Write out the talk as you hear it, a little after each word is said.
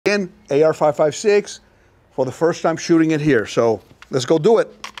Again, AR556 for the first time shooting it here. So let's go do it.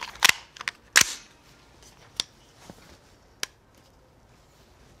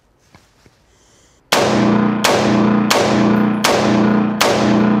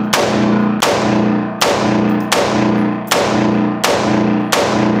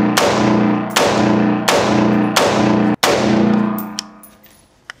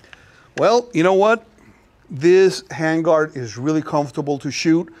 Well, you know what? This handguard is really comfortable to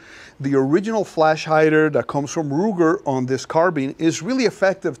shoot. The original flash hider that comes from Ruger on this carbine is really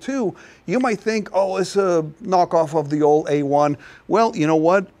effective too. You might think, oh, it's a knockoff of the old A1. Well, you know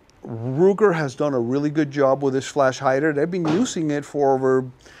what? Ruger has done a really good job with this flash hider. They've been using it for over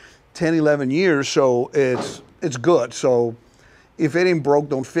 10, 11 years, so it's good. So if it ain't broke,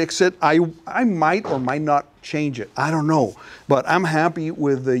 don't fix it. I might or might not change it. I don't know. But I'm happy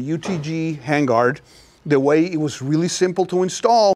with the UTG handguard. The way it was really simple to install.